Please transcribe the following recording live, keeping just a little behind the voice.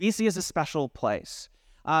BC is a special place.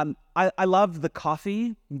 I love the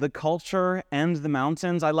coffee, the culture, and the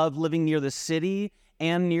mountains. I love living near the city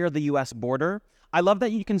and near the U.S. border. I love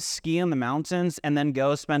that you can ski in the mountains and then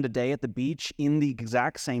go spend a day at the beach in the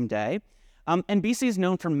exact same day. And BC is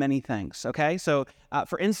known for many things, okay? So,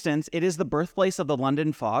 for instance, it is the birthplace of the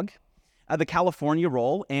London fog, the California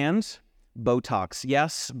roll, and Botox.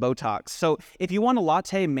 Yes, Botox. So if you want a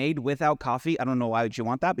latte made without coffee, I don't know why would you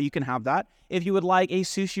want that, but you can have that. If you would like a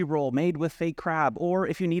sushi roll made with fake crab, or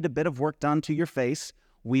if you need a bit of work done to your face,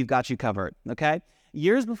 we've got you covered, okay?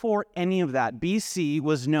 Years before any of that, BC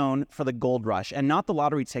was known for the gold rush, and not the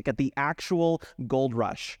lottery ticket, the actual gold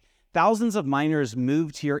rush. Thousands of miners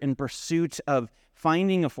moved here in pursuit of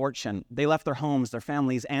finding a fortune. They left their homes, their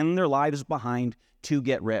families, and their lives behind to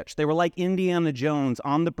get rich. They were like Indiana Jones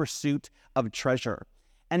on the pursuit of treasure.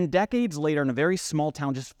 And decades later, in a very small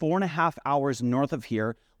town just 4.5 hours north of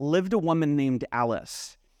here, lived a woman named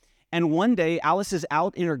Alice. And one day, Alice is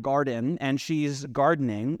out in her garden, and she's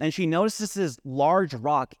gardening, and she notices this large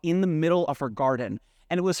rock in the middle of her garden,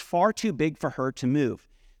 and it was far too big for her to move.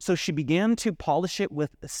 So she began to polish it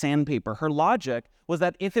with sandpaper. Her logic was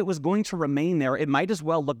that if it was going to remain there, it might as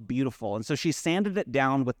well look beautiful. And so she sanded it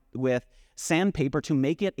down with sandpaper to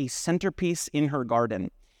make it a centerpiece in her garden.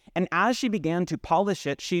 And as she began to polish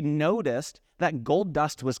it, she noticed that gold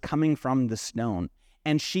dust was coming from the stone.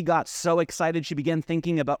 And she got so excited, she began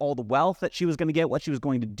thinking about all the wealth that she was going to get, what she was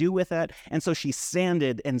going to do with it. And so she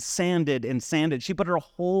sanded and sanded and sanded. She put her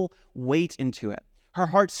whole weight into it. Her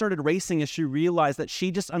heart started racing as she realized that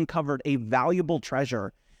she just uncovered a valuable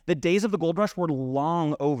treasure. The days of the gold rush were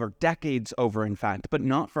long over, decades over, in fact, but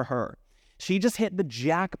not for her. She just hit the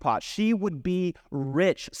jackpot. She would be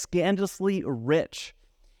rich, scandalously rich.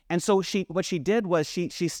 And so what she did was she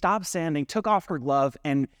stopped sanding, took off her glove,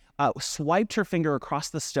 and swiped her finger across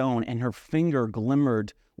the stone, and her finger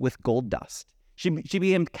glimmered with gold dust. She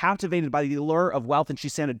became captivated by the allure of wealth, and she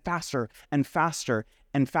sanded faster and faster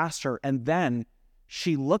and faster. And then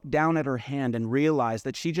she looked down at her hand and realized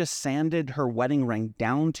that she just sanded her wedding ring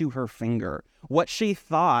down to her finger. What she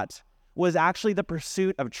thought was actually the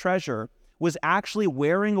pursuit of treasure was actually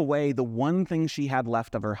wearing away the one thing she had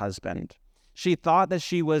left of her husband. She thought that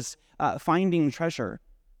she was finding treasure,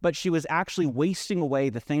 but she was actually wasting away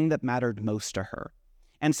the thing that mattered most to her.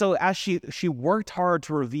 And so as she worked hard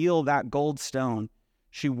to reveal that gold stone,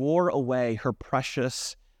 she wore away her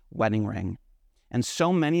precious wedding ring. And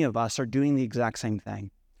so many of us are doing the exact same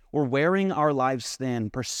thing. We're wearing our lives thin,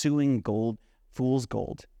 pursuing gold, fool's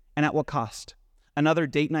gold. And at what cost? Another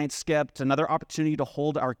date night skipped, another opportunity to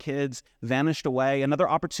hold our kids vanished away, another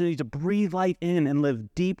opportunity to breathe life in and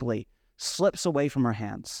live deeply slips away from our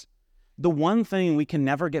hands. The one thing we can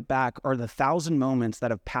never get back are the 1,000 moments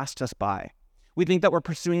that have passed us by. We think that we're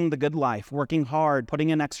pursuing the good life, working hard, putting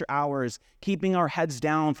in extra hours, keeping our heads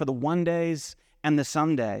down for the one days and the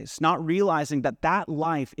some days, not realizing that that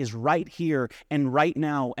life is right here and right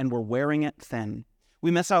now, and we're wearing it thin. We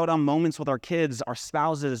miss out on moments with our kids, our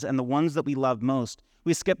spouses, and the ones that we love most.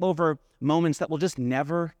 We skip over moments that we'll just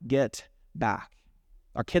never get back.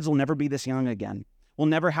 Our kids will never be this young again. We'll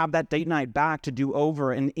never have that date night back to do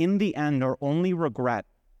over, and in the end, our only regret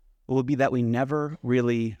will be that we never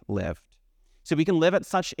really lived. So we can live at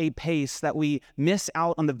such a pace that we miss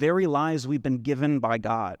out on the very lives we've been given by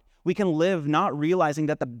God. We can live not realizing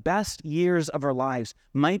that the best years of our lives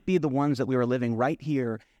might be the ones that we are living right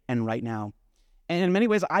here and right now. And in many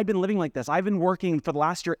ways, I've been living like this. I've been working for the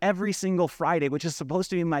last year every single Friday, which is supposed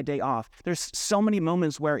to be my day off. There's so many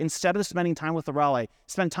moments where instead of spending time with Laurel, I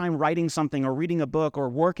spend time writing something or reading a book or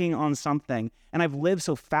working on something. And I've lived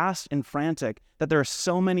so fast and frantic that there are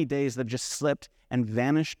so many days that have just slipped and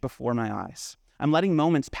vanished before my eyes. I'm letting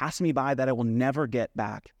moments pass me by that I will never get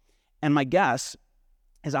back. And my guess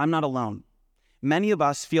is I'm not alone. Many of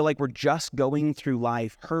us feel like we're just going through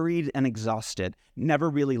life, hurried and exhausted, never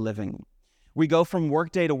really living. We go from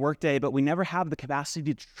workday to workday, but we never have the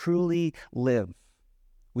capacity to truly live.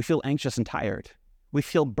 We feel anxious and tired. We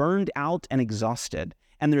feel burned out and exhausted,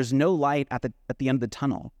 and there's no light at the end of the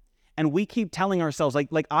tunnel. And we keep telling ourselves,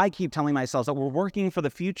 like I keep telling myself, that we're working for the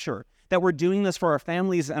future, that we're doing this for our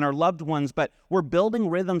families and our loved ones, but we're building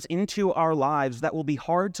rhythms into our lives that will be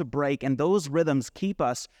hard to break, and those rhythms keep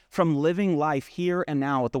us from living life here and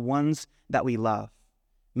now with the ones that we love.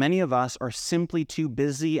 Many of us are simply too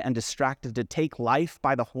busy and distracted to take life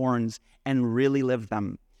by the horns and really live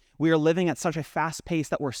them. We are living at such a fast pace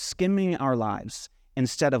that we're skimming our lives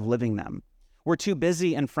instead of living them. We're too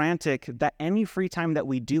busy and frantic that any free time that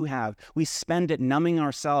we do have, we spend it numbing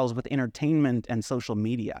ourselves with entertainment and social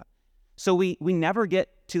media. So we never get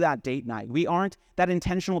to that date night. We aren't that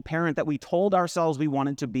intentional parent that we told ourselves we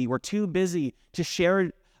wanted to be. We're too busy to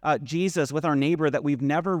share Jesus with our neighbor that we've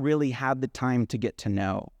never really had the time to get to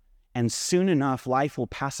know. And soon enough, life will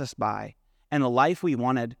pass us by. And the life we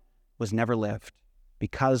wanted was never lived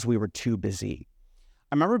because we were too busy.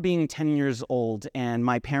 I remember being 10 years old and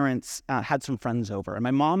my parents had some friends over. And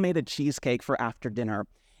my mom made a cheesecake for after dinner.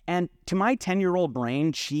 And to my 10-year-old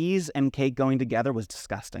brain, cheese and cake going together was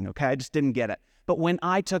disgusting, okay? I just didn't get it. But when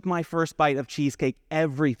I took my first bite of cheesecake,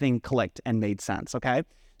 everything clicked and made sense, okay?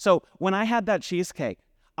 So when I had that cheesecake,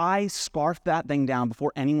 I scarfed that thing down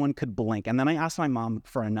before anyone could blink. And then I asked my mom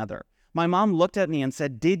for another. My mom looked at me and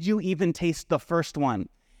said, "Did you even taste the first one?"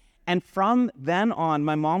 And from then on,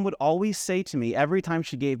 my mom would always say to me every time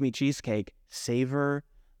she gave me cheesecake, "Savor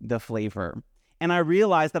the flavor." And I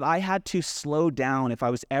realized that I had to slow down if I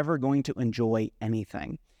was ever going to enjoy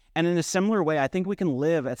anything. And in a similar way, I think we can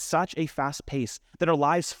live at such a fast pace that our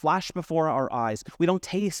lives flash before our eyes. We don't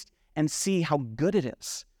taste and see how good it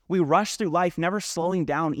is. We rush through life, never slowing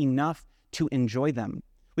down enough to enjoy them.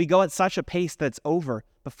 We go at such a pace that's over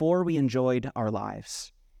before we enjoyed our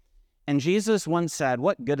lives. And Jesus once said,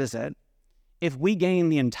 "What good is it if we gain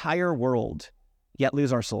the entire world, yet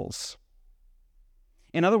lose our souls?"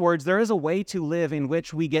 In other words, there is a way to live in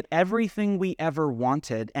which we get everything we ever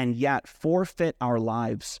wanted and yet forfeit our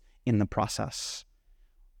lives in the process.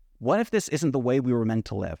 What if this isn't the way we were meant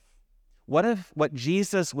to live? What if what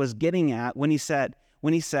Jesus was getting at when he said,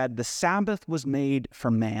 the Sabbath was made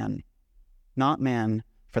for man, not man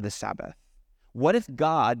for the Sabbath? What if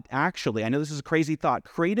God actually, I know this is a crazy thought,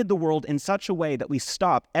 created the world in such a way that we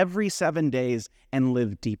stop every 7 days and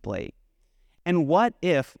live deeply? And what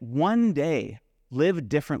if one day lived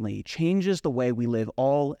differently changes the way we live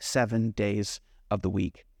all 7 days of the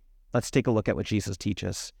week? Let's take a look at what Jesus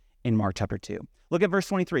teaches in Mark chapter 2. Look at verse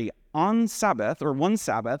 23. On Sabbath, or one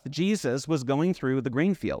Sabbath, Jesus was going through the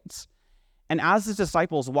grain fields. And as his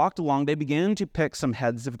disciples walked along, they began to pick some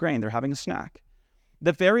heads of grain. They're having a snack.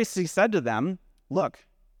 The Pharisees said to them, "Look,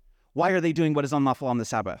 why are they doing what is unlawful on the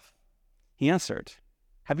Sabbath?" He answered,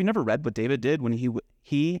 "Have you never read what David did when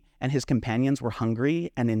he and his companions were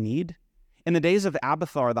hungry and in need? In the days of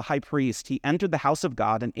Abiathar the high priest, he entered the house of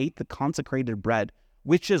God and ate the consecrated bread,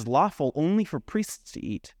 which is lawful only for priests to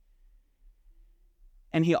eat.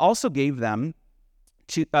 And he also gave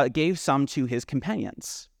some to his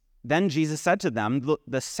companions. Then Jesus said to them,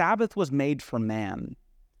 the Sabbath was made for man,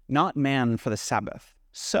 not man for the Sabbath.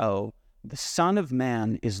 So the Son of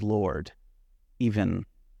Man is Lord, even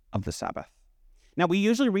of the Sabbath." Now, we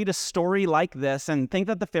usually read a story like this and think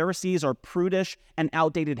that the Pharisees are prudish and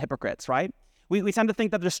outdated hypocrites, right? We tend to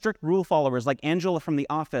think that they're strict rule followers like Angela from The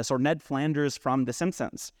Office or Ned Flanders from The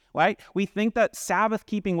Simpsons, right? We think that Sabbath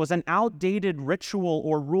keeping was an outdated ritual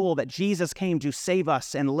or rule that Jesus came to save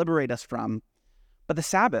us and liberate us from. But the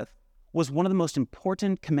Sabbath was one of the most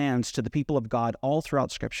important commands to the people of God all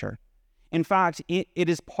throughout Scripture. In fact, it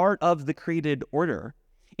is part of the created order.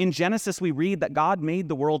 In Genesis, we read that God made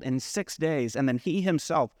the world in 6 days, and then he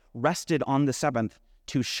himself rested on the seventh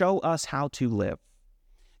to show us how to live.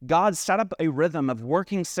 God set up a rhythm of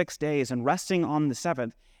working 6 days and resting on the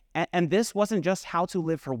seventh, and this wasn't just how to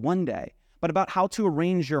live for one day, but about how to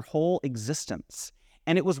arrange your whole existence.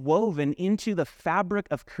 And it was woven into the fabric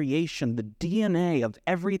of creation, the DNA of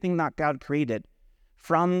everything that God created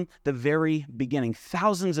from the very beginning,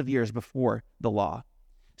 thousands of years before the law.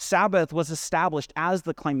 Sabbath was established as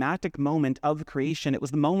the climactic moment of creation. It was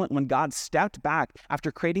the moment when God stepped back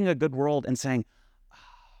after creating a good world and saying,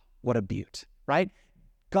 "What a beaut," right?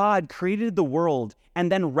 God created the world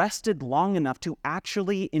and then rested long enough to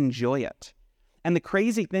actually enjoy it. And the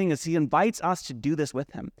crazy thing is he invites us to do this with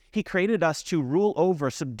him. He created us to rule over,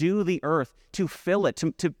 subdue the earth, to fill it,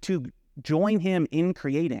 to join him in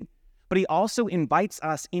creating. But he also invites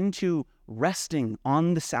us into resting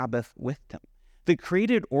on the Sabbath with him. The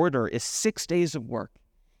created order is 6 days of work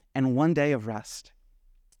and 1 day of rest.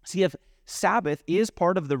 See, if Sabbath is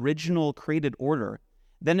part of the original created order,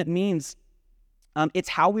 then it means it's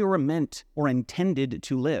how we were meant or intended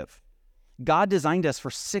to live. God designed us for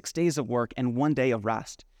 6 days of work and 1 day of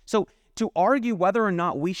rest. So to argue whether or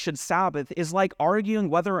not we should Sabbath is like arguing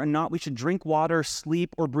whether or not we should drink water,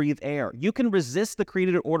 sleep, or breathe air. You can resist the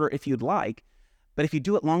created order if you'd like, but if you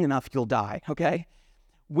do it long enough, you'll die, okay?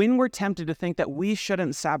 When we're tempted to think that we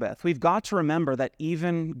shouldn't Sabbath, we've got to remember that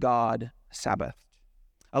even God Sabbathed.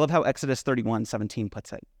 I love how Exodus 31:17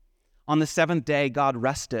 puts it. On the seventh day, God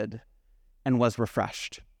rested and was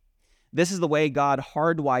refreshed. This is the way God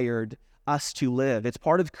hardwired us to live. It's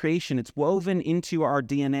part of creation. It's woven into our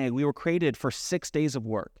DNA. We were created for 6 days of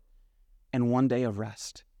work and 1 day of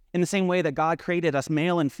rest. In the same way that God created us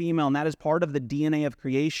male and female, and that is part of the DNA of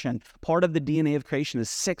creation. Part of the DNA of creation is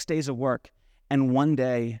 6 days of work and 1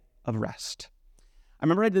 day of rest. I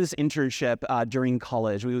remember I did this internship during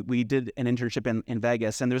college. We did an internship in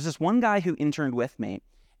Vegas, and there's this one guy who interned with me,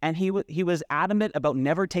 and he was adamant about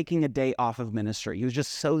never taking a day off of ministry. He was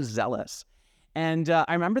just so zealous. And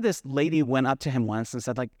I remember this lady went up to him once and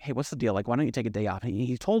said, like, hey, what's the deal? Like, why don't you take a day off? And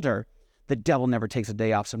he told her, the devil never takes a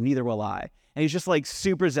day off, so neither will I. And he's just like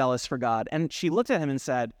super zealous for God. And she looked at him and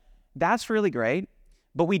said, that's really great,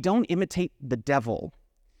 but we don't imitate the devil.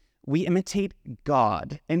 We imitate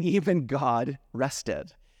God, and even God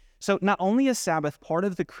rested. So not only is Sabbath part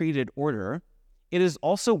of the created order, it is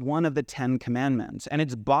also one of the 10 commandments, and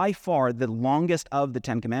it's by far the longest of the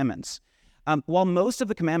 10 commandments. While most of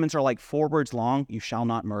the commandments are like 4 words long, you shall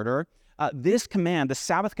not murder, this command, the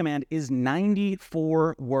Sabbath command, is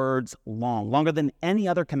 94 words long, longer than any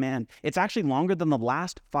other command. It's actually longer than the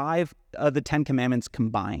last 5 of the 10 commandments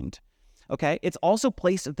combined. Okay, it's also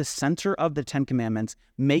placed at the center of the 10 commandments,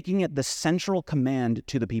 making it the central command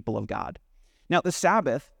to the people of God. Now, the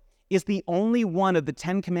Sabbath is the only one of the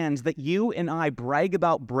 10 commands that you and I brag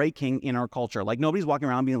about breaking in our culture. Like, nobody's walking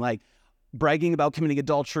around being like, bragging about committing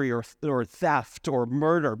adultery or theft or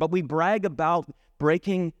murder, but we brag about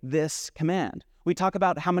breaking this command. We talk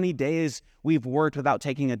about how many days we've worked without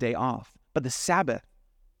taking a day off. But the Sabbath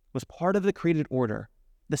was part of the created order,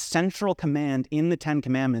 the central command in the 10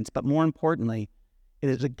 commandments, but more importantly, it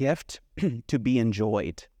is a gift to be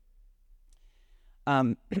enjoyed.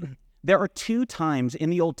 There are 2 times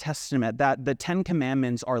in the Old Testament that the 10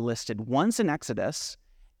 commandments are listed, once in Exodus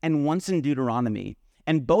and once in Deuteronomy.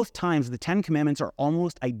 And both times the 10 commandments are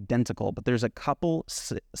almost identical, but there's a couple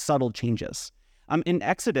subtle changes. In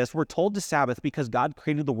Exodus, we're told to Sabbath because God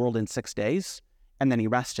created the world in 6 days and then he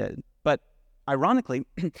rested. But ironically,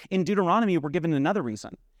 in Deuteronomy, we're given another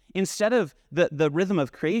reason. Instead of the rhythm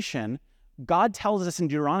of creation, God tells us in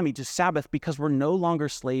Deuteronomy to Sabbath because we're no longer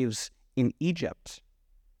slaves in Egypt.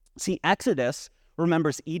 See, Exodus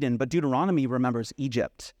remembers Eden, but Deuteronomy remembers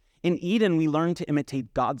Egypt. In Eden, we learn to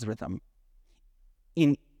imitate God's rhythm.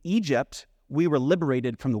 In Egypt, we were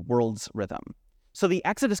liberated from the world's rhythm. So the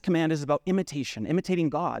Exodus command is about imitation, imitating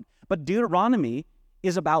God. But Deuteronomy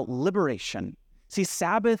is about liberation. See,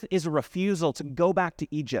 Sabbath is a refusal to go back to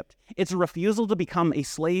Egypt. It's a refusal to become a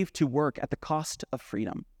slave to work at the cost of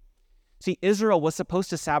freedom. See, Israel was supposed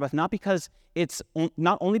to Sabbath not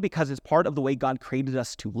only because it's part of the way God created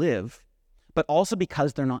us to live, but also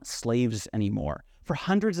because they're not slaves anymore. For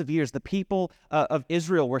hundreds of years, the people of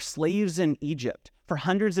Israel were slaves in Egypt. For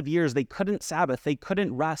hundreds of years, they couldn't Sabbath, they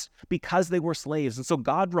couldn't rest because they were slaves. And so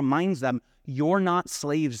God reminds them, you're not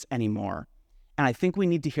slaves anymore. And I think we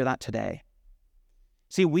need to hear that today.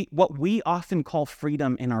 See, what we often call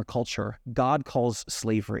freedom in our culture, God calls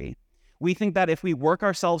slavery. We think that if we work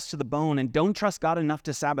ourselves to the bone and don't trust God enough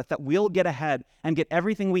to Sabbath, that we'll get ahead and get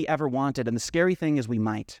everything we ever wanted. And the scary thing is we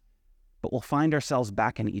might, but we'll find ourselves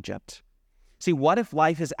back in Egypt. See, what if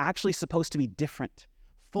life is actually supposed to be different,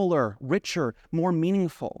 fuller, richer, more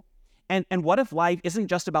meaningful? And what if life isn't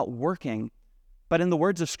just about working, but in the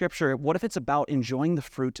words of Scripture, what if it's about enjoying the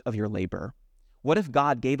fruit of your labor? What if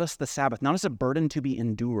God gave us the Sabbath not as a burden to be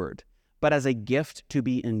endured, but as a gift to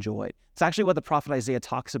be enjoyed? It's actually what the prophet Isaiah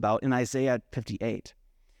talks about in Isaiah 58.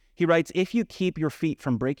 He writes, if you keep your feet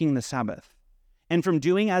from breaking the Sabbath and from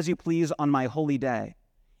doing as you please on my holy day,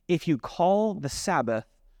 if you call the Sabbath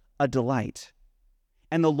a delight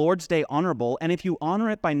and the Lord's day honorable, and if you honor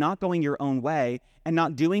it by not going your own way and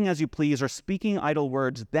not doing as you please or speaking idle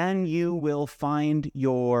words, then you will find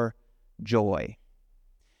your joy.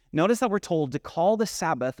 Notice that we're told to call the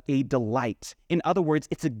Sabbath a delight. In other words,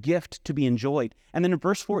 it's a gift to be enjoyed. And then in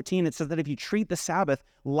verse 14, it says that if you treat the Sabbath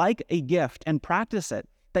like a gift and practice it,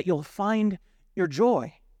 that you'll find your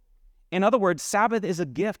joy. In other words, Sabbath is a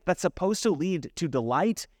gift that's supposed to lead to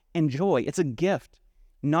delight and joy. It's a gift,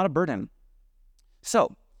 not a burden.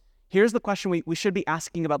 So here's the question we should be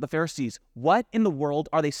asking about the Pharisees. What in the world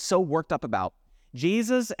are they so worked up about?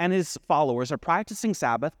 Jesus and his followers are practicing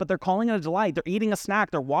Sabbath, but they're calling it a delight. They're eating a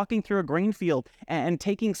snack. They're walking through a grain field and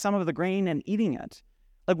taking some of the grain and eating it.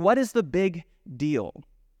 Like, what is the big deal?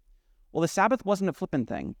 Well, the Sabbath wasn't a flippant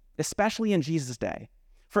thing, especially in Jesus' day.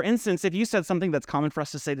 For instance, if you said something that's common for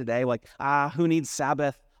us to say today, like, who needs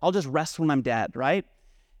Sabbath? I'll just rest when I'm dead, right?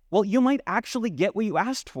 Well, you might actually get what you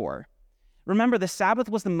asked for. Remember, the Sabbath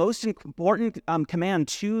was the most important command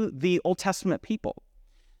to the Old Testament people.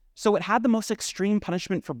 So it had the most extreme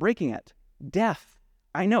punishment for breaking it. Death.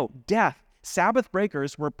 I know, death. Sabbath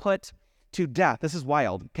breakers were put to death. This is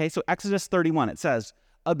wild. Okay, so Exodus 31, it says,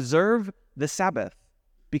 observe the Sabbath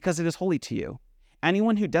because it is holy to you.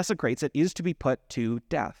 Anyone who desecrates it is to be put to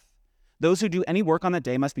death. Those who do any work on that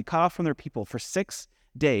day must be cut off from their people. For 6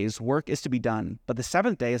 days work is to be done, but the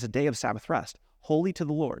seventh day is a day of Sabbath rest, holy to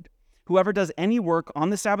the Lord. Whoever does any work on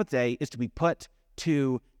the Sabbath day is to be put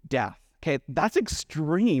to death. Okay, that's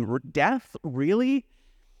extreme. Death? Really?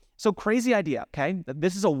 So crazy idea, okay?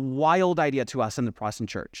 This is a wild idea to us in the Protestant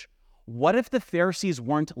church. What if the Pharisees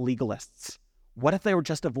weren't legalists? What if they were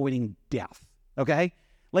just avoiding death, okay?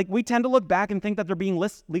 Like, we tend to look back and think that they're being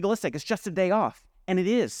legalistic. It's just a day off, and it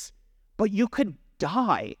is. But you could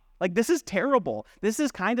die. Like, this is terrible. This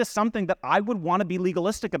is kind of something that I would want to be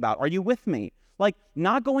legalistic about. Are you with me? Like,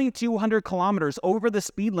 not going 200 kilometers over the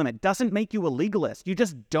speed limit doesn't make you a legalist. You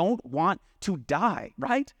just don't want to die,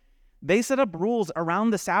 right? They set up rules around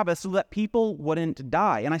the Sabbath so that people wouldn't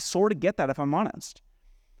die. And I sort of get that, if I'm honest.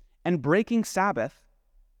 And breaking Sabbath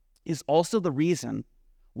is also the reason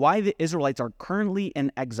why the Israelites are currently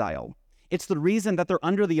in exile. It's the reason that they're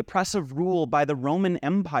under the oppressive rule by the Roman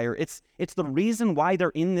Empire. It's the reason why they're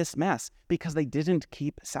in this mess, because they didn't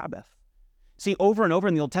keep Sabbath. See, over and over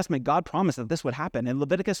in the Old Testament, God promised that this would happen. In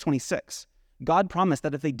Leviticus 26, God promised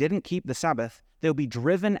that if they didn't keep the Sabbath, they would be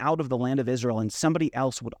driven out of the land of Israel and somebody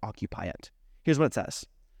else would occupy it. Here's what it says.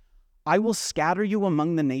 I will scatter you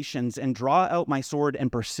among the nations and draw out my sword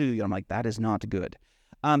and pursue you. I'm like, that is not good.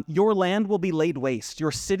 Your land will be laid waste.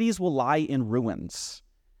 Your cities will lie in ruins.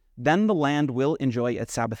 Then the land will enjoy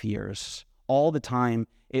its Sabbath years. All the time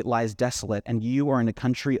it lies desolate, and you are in a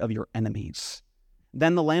country of your enemies.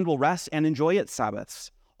 Then the land will rest and enjoy its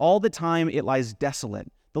Sabbaths. All the time it lies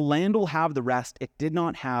desolate. The land will have the rest it did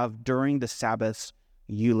not have during the Sabbaths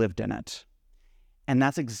you lived in it. And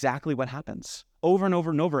that's exactly what happens. Over and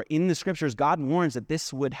over and over in the scriptures, God warns that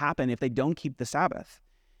this would happen if they don't keep the Sabbath.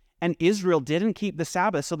 And Israel didn't keep the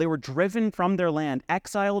Sabbath, so they were driven from their land,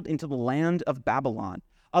 exiled into the land of Babylon.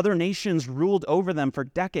 Other nations ruled over them for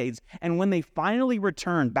decades, and when they finally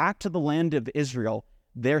returned back to the land of Israel,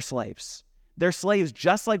 they're slaves. They're slaves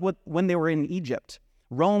just like when they were in Egypt.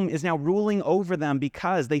 Rome is now ruling over them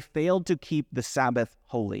because they failed to keep the Sabbath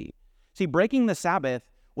holy. See, breaking the Sabbath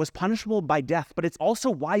was punishable by death, but it's also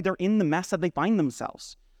why they're in the mess that they find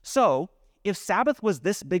themselves. So, if Sabbath was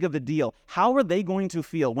this big of a deal, how are they going to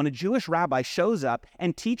feel when a Jewish rabbi shows up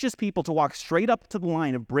and teaches people to walk straight up to the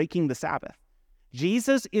line of breaking the Sabbath?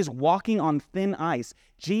 Jesus is walking on thin ice.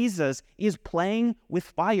 Jesus is playing with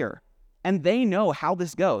fire. And they know how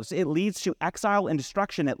this goes. It leads to exile and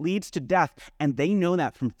destruction. It leads to death. And they know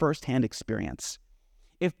that from firsthand experience.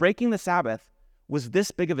 If breaking the Sabbath was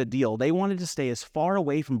this big of a deal, they wanted to stay as far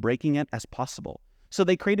away from breaking it as possible. So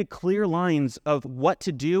they created clear lines of what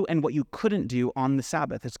to do and what you couldn't do on the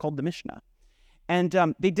Sabbath. It's called the Mishnah. And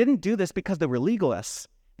they didn't do this because they were legalists.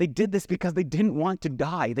 They did this because they didn't want to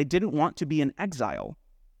die. They didn't want to be in exile.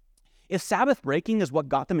 If Sabbath breaking is what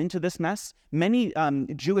got them into this mess, many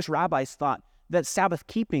Jewish rabbis thought that Sabbath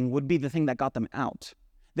keeping would be the thing that got them out.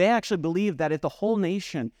 They actually believed that if the whole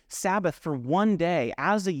nation Sabbath for one day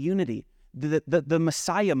as a unity, the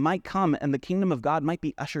Messiah might come and the kingdom of God might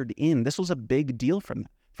be ushered in. This was a big deal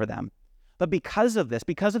for them. But because of this,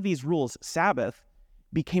 because of these rules, Sabbath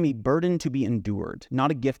became a burden to be endured,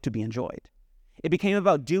 not a gift to be enjoyed. It became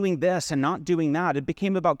about doing this and not doing that. It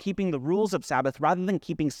became about keeping the rules of Sabbath rather than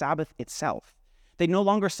keeping Sabbath itself. They no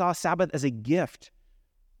longer saw Sabbath as a gift,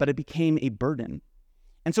 but it became a burden.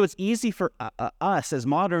 And so it's easy for us as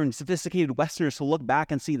modern, sophisticated Westerners to look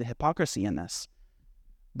back and see the hypocrisy in this.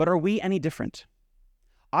 But are we any different?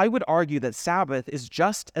 I would argue that Sabbath is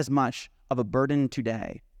just as much of a burden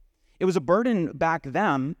today. It was a burden back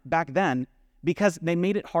then because they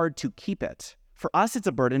made it hard to keep it. For us, it's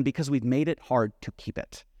a burden because we've made it hard to keep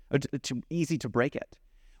it, or too easy to break it.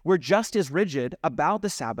 We're just as rigid about the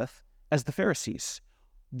Sabbath as the Pharisees.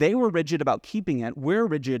 They were rigid about keeping it. We're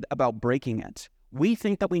rigid about breaking it. We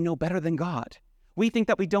think that we know better than God. We think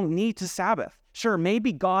that we don't need to Sabbath. Sure,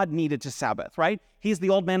 maybe God needed to Sabbath, right? He's the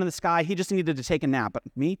old man in the sky. He just needed to take a nap. But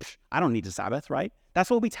me, I don't need to Sabbath, right? That's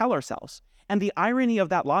what we tell ourselves. And the irony of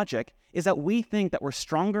that logic is that we think that we're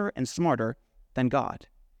stronger and smarter than God.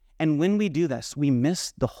 And when we do this, we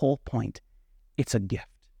miss the whole point. It's a gift.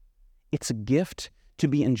 It's a gift to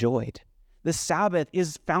be enjoyed. The Sabbath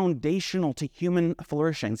is foundational to human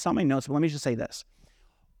flourishing. It's not my notes, but let me just say this.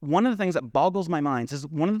 One of the things that boggles my mind is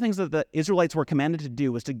one of the things that the Israelites were commanded to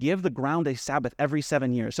do was to give the ground a Sabbath every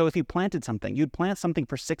 7 years. So if you planted something, you'd plant something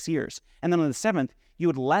for 6 years. And then on the 7th, you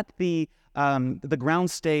would let the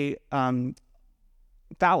ground stay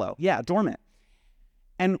fallow, dormant.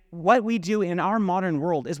 And what we do in our modern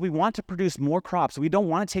world is we want to produce more crops. We don't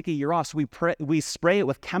want to take a year off, so we spray it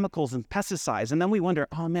with chemicals and pesticides. And then we wonder,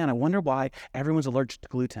 oh man, I wonder why everyone's allergic to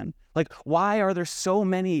gluten. Like, why are there so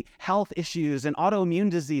many health issues and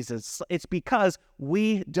autoimmune diseases? It's because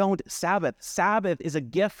we don't Sabbath. Sabbath is a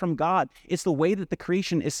gift from God. It's the way that the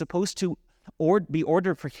creation is supposed to be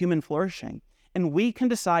ordered for human flourishing. And we can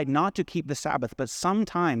decide not to keep the Sabbath, but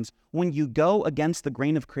sometimes when you go against the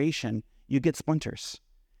grain of creation, you get splinters.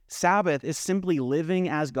 Sabbath is simply living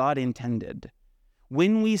as God intended.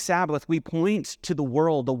 When we Sabbath, we point to the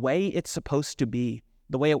world the way it's supposed to be,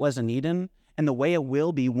 the way it was in Eden, and the way it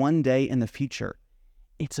will be one day in the future.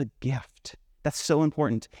 It's a gift. That's so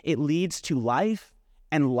important. It leads to life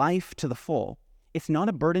and life to the full. It's not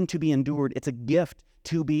a burden to be endured. It's a gift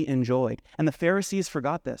to be enjoyed. And the Pharisees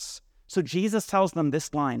forgot this. So Jesus tells them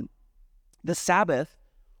this line: the Sabbath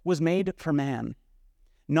was made for man,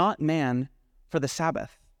 not man for the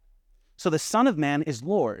Sabbath. So the Son of Man is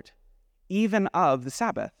Lord, even of the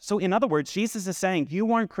Sabbath. So in other words, Jesus is saying you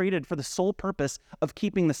weren't created for the sole purpose of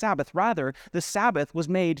keeping the Sabbath. Rather, the Sabbath was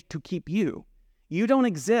made to keep you. You don't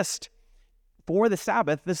exist for the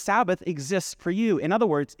Sabbath. The Sabbath exists for you. In other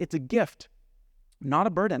words, it's a gift, not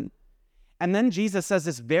a burden. And then Jesus says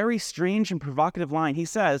this very strange and provocative line. He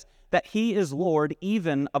says that he is Lord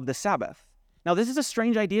even of the Sabbath. Now, this is a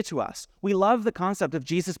strange idea to us. We love the concept of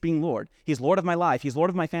Jesus being Lord. He's Lord of my life. He's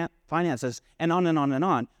Lord of my finances, and on and on and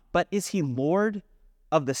on. But is he Lord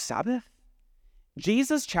of the Sabbath?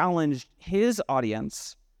 Jesus challenged his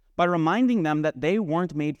audience by reminding them that they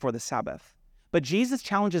weren't made for the Sabbath. But Jesus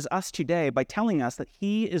challenges us today by telling us that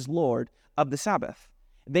he is Lord of the Sabbath.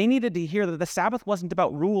 They needed to hear that the Sabbath wasn't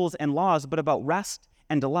about rules and laws, but about rest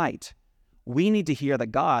and delight. We need to hear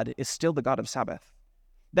that God is still the God of Sabbath.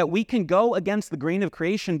 That we can go against the grain of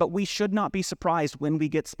creation, but we should not be surprised when we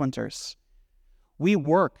get splinters. We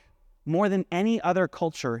work more than any other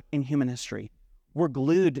culture in human history. We're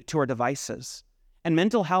glued to our devices. And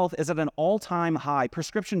mental health is at an all-time high.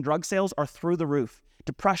 Prescription drug sales are through the roof.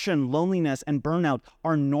 Depression, loneliness, and burnout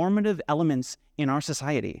are normative elements in our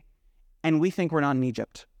society. And we think we're not in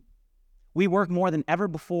Egypt. We work more than ever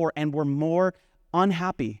before, and we're more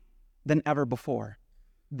unhappy than ever before.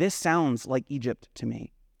 This sounds like Egypt to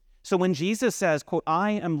me. So when Jesus says, quote,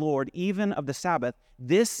 I am Lord even of the Sabbath,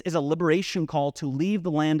 this is a liberation call to leave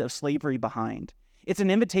the land of slavery behind. It's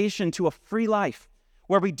an invitation to a free life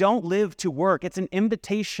where we don't live to work. It's an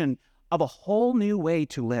invitation of a whole new way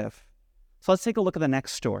to live. So let's take a look at the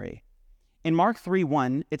next story. In Mark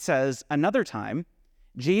 3:1, it says, another time,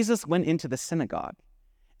 Jesus went into the synagogue,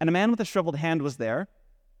 and a man with a shriveled hand was there.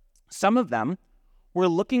 Some of them were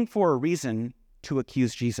looking for a reason to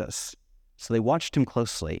accuse Jesus. So they watched him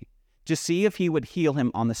closely to see if he would heal him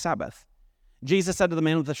on the Sabbath. Jesus said to the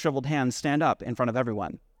man with the shriveled hand, stand up in front of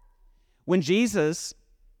everyone. Then Jesus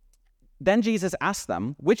asked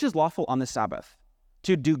them, which is lawful on the Sabbath,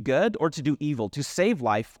 to do good or to do evil, to save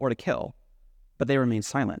life or to kill? But they remained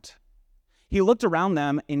silent. He looked around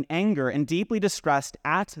them in anger and deeply distressed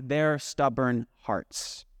at their stubborn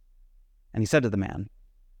hearts. And he said to the man,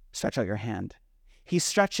 stretch out your hand. He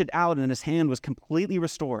stretched it out, and his hand was completely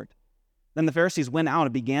restored. Then the Pharisees went out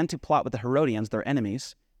and began to plot with the Herodians, their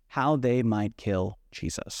enemies, how they might kill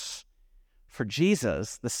Jesus. For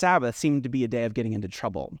Jesus, the Sabbath seemed to be a day of getting into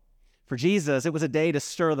trouble. For Jesus, it was a day to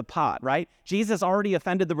stir the pot, right? Jesus already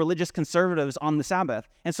offended the religious conservatives on the Sabbath.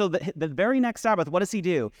 And so the very next Sabbath, what does he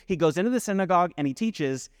do? He goes into the synagogue and he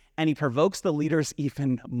teaches, and he provokes the leaders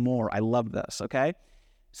even more. I love this, okay?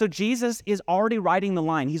 So Jesus is already riding the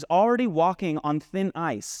line. He's already walking on thin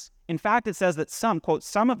ice. In fact, it says that some, quote,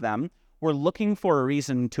 some of them were looking for a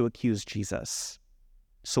reason to accuse Jesus.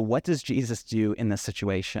 So what does Jesus do in this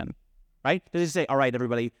situation? Right? Does he say, all right,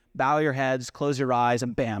 everybody, bow your heads, close your eyes,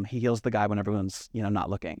 and bam, he heals the guy when everyone's,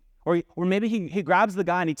 not looking? Or maybe he grabs the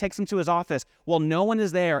guy and he takes him to his office while no one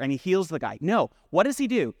is there and he heals the guy. No, what does he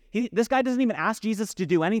do? This guy doesn't even ask Jesus to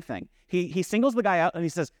do anything. He singles the guy out and he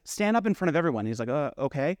says, stand up in front of everyone. He's like,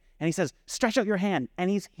 okay. And he says, stretch out your hand,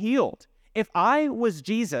 and he's healed. If I was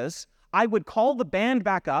Jesus, I would call the band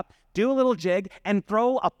back up, do a little jig, and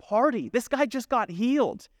throw a party. This guy just got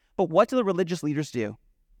healed. But what do the religious leaders do?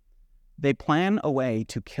 They plan a way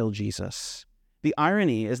to kill Jesus. The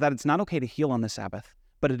irony is that it's not okay to heal on the Sabbath,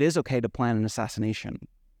 but it is okay to plan an assassination.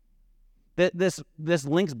 This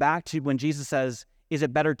links back to when Jesus says, is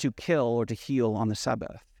it better to kill or to heal on the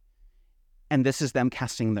Sabbath? And this is them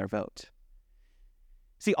casting their vote.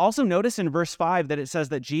 See, also notice in verse 5 that it says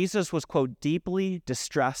that Jesus was, quote, deeply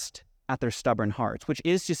distressed at their stubborn hearts, which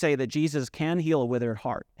is to say that Jesus can heal a withered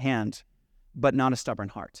hand, but not a stubborn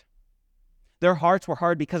heart. Their hearts were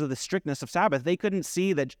hard because of the strictness of Sabbath. They couldn't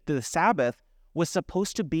see that the Sabbath was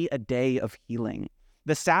supposed to be a day of healing.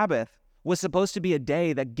 The Sabbath was supposed to be a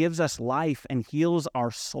day that gives us life and heals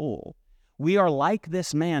our soul. We are like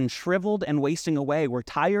this man, shriveled and wasting away. We're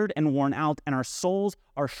tired and worn out, and our souls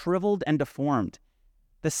are shriveled and deformed.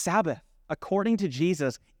 The Sabbath, according to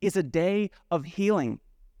Jesus, is a day of healing.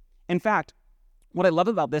 In fact, what I love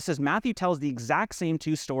about this is Matthew tells the exact same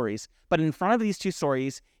two stories, but in front of these two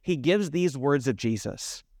stories, he gives these words of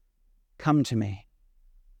Jesus. Come to me,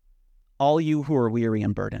 all you who are weary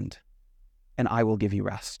and burdened, and I will give you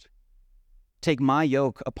rest. Take my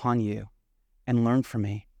yoke upon you and learn from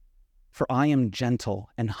me, for I am gentle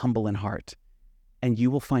and humble in heart, and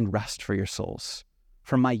you will find rest for your souls.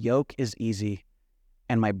 For my yoke is easy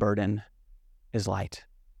and my burden is light.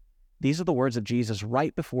 These are the words of Jesus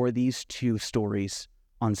right before these two stories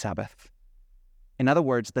on Sabbath. In other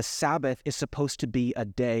words, the Sabbath is supposed to be a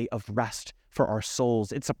day of rest for our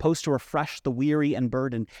souls. It's supposed to refresh the weary and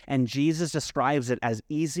burdened, and Jesus describes it as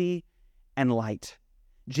easy and light.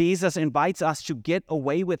 Jesus invites us to get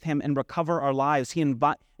away with him and recover our lives. He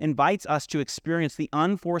invites us to experience the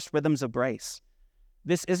unforced rhythms of grace.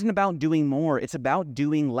 This isn't about doing more. It's about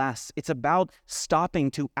doing less. It's about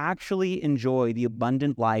stopping to actually enjoy the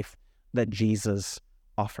abundant life that Jesus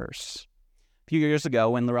offers. A few years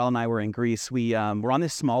ago, when Laurel and I were in Greece, we were on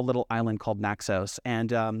this small little island called Naxos,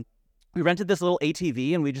 and we rented this little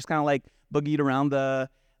ATV, and we just kind of like boogied around the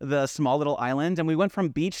small little island, and we went from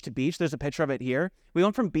beach to beach. There's a picture of it here. We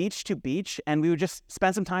went from beach to beach, and we would just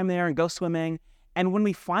spend some time there and go swimming. And when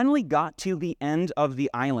we finally got to the end of the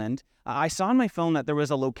island, I saw on my phone that there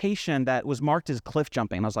was a location that was marked as cliff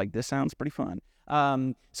jumping. I was like, this sounds pretty fun.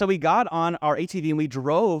 So we got on our ATV and we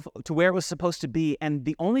drove to where it was supposed to be. And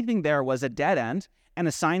the only thing there was a dead end and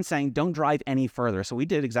a sign saying, don't drive any further. So we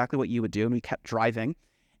did exactly what you would do, and we kept driving.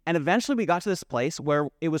 And eventually we got to this place where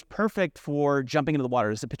it was perfect for jumping into the water.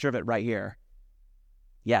 There's a picture of it right here.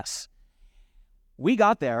 Yes. We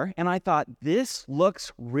got there, and I thought, this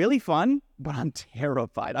looks really fun, but I'm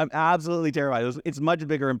terrified. I'm absolutely terrified. It's much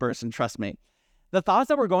bigger in person, trust me. The thoughts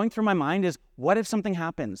that were going through my mind is, what if something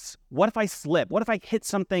happens? What if I slip? What if I hit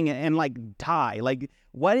something and die?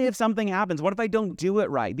 What if something happens? What if I don't do it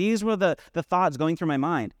right? These were the thoughts going through my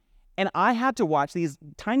mind. And I had to watch these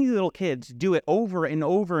tiny little kids do it over and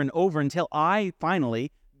over and over until I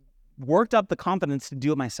finally worked up the confidence to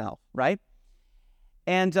do it myself, right?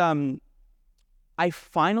 And I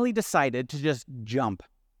finally decided to just jump.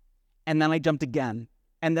 And then I jumped again.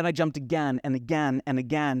 And then I jumped again and again and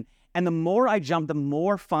again. And the more I jumped, the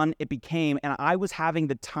more fun it became. And I was having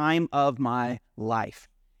the time of my life.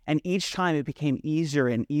 And each time it became easier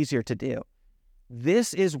and easier to do.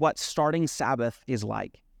 This is what starting Sabbath is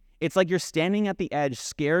like. It's like you're standing at the edge,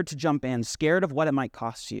 scared to jump in, scared of what it might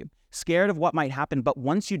cost you, scared of what might happen. But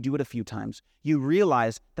once you do it a few times, you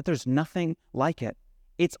realize that there's nothing like it.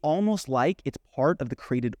 It's almost like it's part of the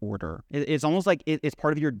created order. It's almost like it's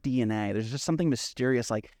part of your DNA. There's just something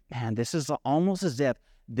mysterious like, man, this is almost as if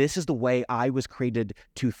this is the way I was created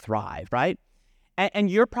to thrive, right? And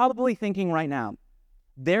you're probably thinking right now,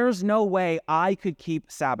 there's no way I could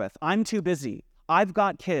keep Sabbath. I'm too busy. I've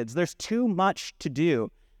got kids. There's too much to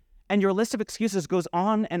do. And your list of excuses goes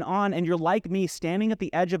on, and you're like me, standing at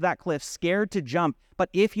the edge of that cliff, scared to jump. But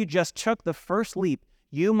if you just took the first leap,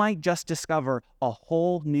 you might just discover a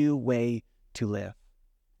whole new way to live.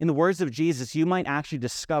 In the words of Jesus, you might actually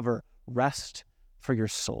discover rest for your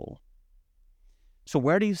soul. So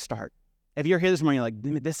where do you start? If you're here this morning, you're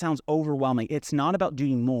like, this sounds overwhelming. It's not about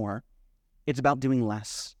doing more. It's about doing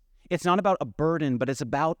less. It's not about a burden, but it's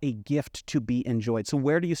about a gift to be enjoyed. So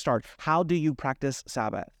where do you start? How do you practice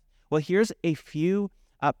Sabbath? Well, here's a few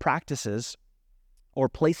practices or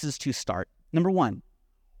places to start. Number one,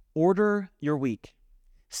 order your week.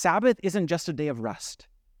 Sabbath isn't just a day of rest.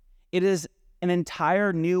 It is an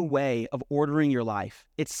entire new way of ordering your life.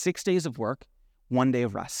 It's 6 days of work, 1 day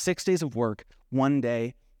of rest. 6 days of work, 1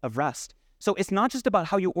 day of rest. So it's not just about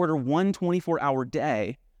how you order one 24-hour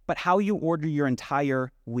day, but how you order your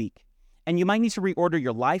entire week. And you might need to reorder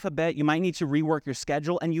your life a bit. You might need to rework your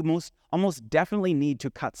schedule, and you almost definitely need to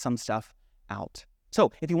cut some stuff out.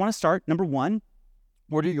 So if you want to start, number one,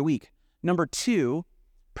 order your week. Number two,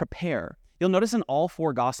 prepare. You'll notice in all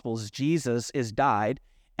four Gospels, Jesus is died,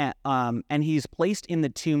 and he's placed in the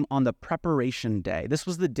tomb on the preparation day. This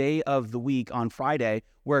was the day of the week on Friday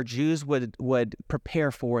where Jews would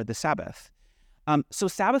prepare for the Sabbath. So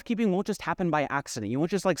Sabbath keeping won't just happen by accident. You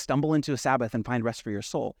won't just stumble into a Sabbath and find rest for your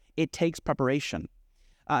soul. It takes preparation.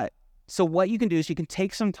 So what you can do is you can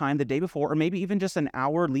take some time the day before, or maybe even just an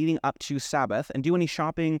hour leading up to Sabbath, and do any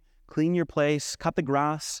shopping, clean your place, cut the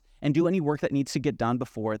grass, and do any work that needs to get done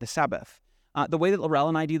before the Sabbath. The way that Laurel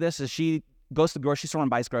and I do this is she goes to the grocery store and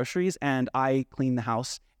buys groceries, and I clean the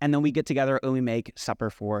house, and then we get together and we make supper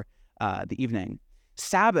for the evening.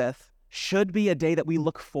 Sabbath should be a day that we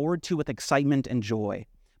look forward to with excitement and joy.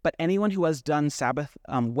 But anyone who has done Sabbath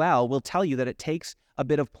well will tell you that it takes a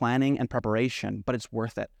bit of planning and preparation, but it's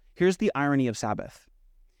worth it. Here's the irony of Sabbath.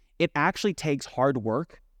 It actually takes hard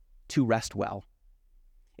work to rest well.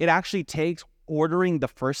 It actually takes ordering the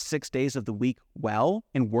first 6 days of the week well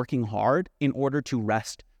and working hard in order to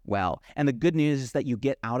rest well. And the good news is that you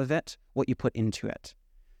get out of it what you put into it.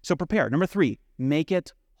 So prepare. Number 3, make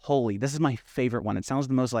it holy. This is my favorite one. It sounds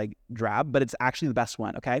the most like drab, but it's actually the best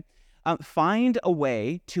one, okay? Find a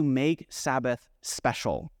way to make Sabbath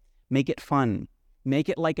special. Make it fun. Make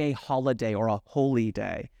it like a holiday or a holy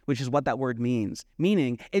day, which is what that word means.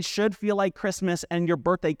 Meaning, it should feel like Christmas and your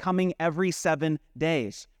birthday coming every 7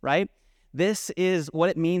 days, right? This is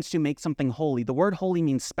what it means to make something holy. The word holy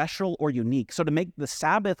means special or unique. So to make the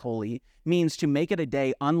Sabbath holy means to make it a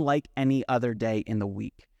day unlike any other day in the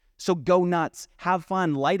week. So go nuts, have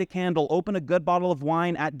fun, light a candle, open a good bottle of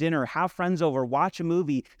wine at dinner, have friends over, watch a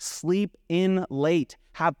movie, sleep in late,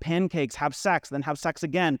 have pancakes, have sex, then have sex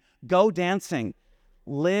again, go dancing,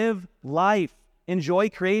 live life, enjoy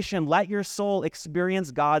creation, let your soul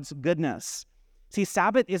experience God's goodness. See,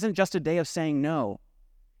 Sabbath isn't just a day of saying no.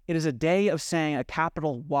 It is a day of saying a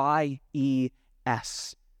capital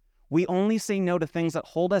Y-E-S. We only say no to things that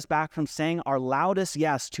hold us back from saying our loudest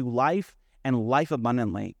yes to life and life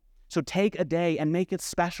abundantly. So take a day and make it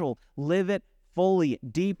special. Live it fully,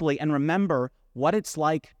 deeply, and remember what it's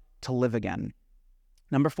like to live again.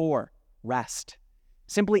 Number 4, rest.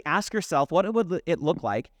 Simply ask yourself, what would it look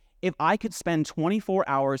like if I could spend 24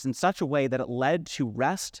 hours in such a way that it led to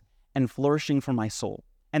rest and flourishing for my soul?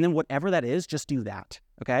 And then whatever that is, just do that,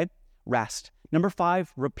 okay? Rest. Number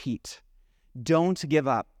 5, repeat. Don't give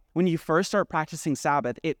up. When you first start practicing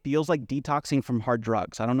Sabbath, it feels like detoxing from hard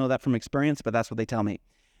drugs. I don't know that from experience, but that's what they tell me.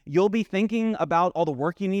 You'll be thinking about all the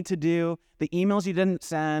work you need to do, the emails you didn't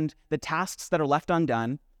send, the tasks that are left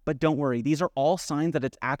undone, but don't worry. These are all signs that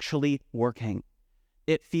it's actually working.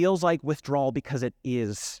 It feels like withdrawal because it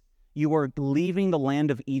is. You are leaving the land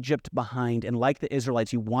of Egypt behind, and like the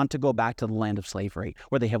Israelites, you want to go back to the land of slavery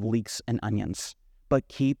where they have leeks and onions, but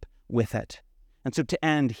keep with it. And so to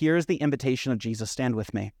end, here's the invitation of Jesus. Stand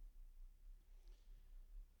with me.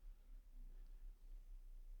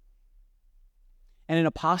 And in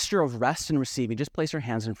a posture of rest and receiving, just place your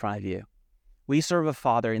hands in front of you. We serve a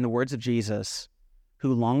Father, in the words of Jesus,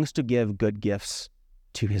 who longs to give good gifts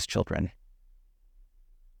to his children.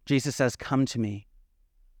 Jesus says, "Come to me,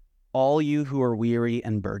 all you who are weary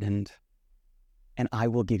and burdened, and I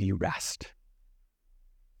will give you rest.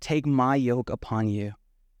 Take my yoke upon you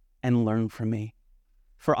and learn from me,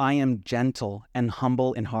 for I am gentle and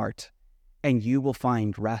humble in heart, and you will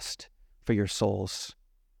find rest for your souls.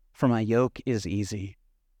 For my yoke is easy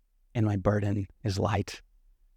and my burden is light."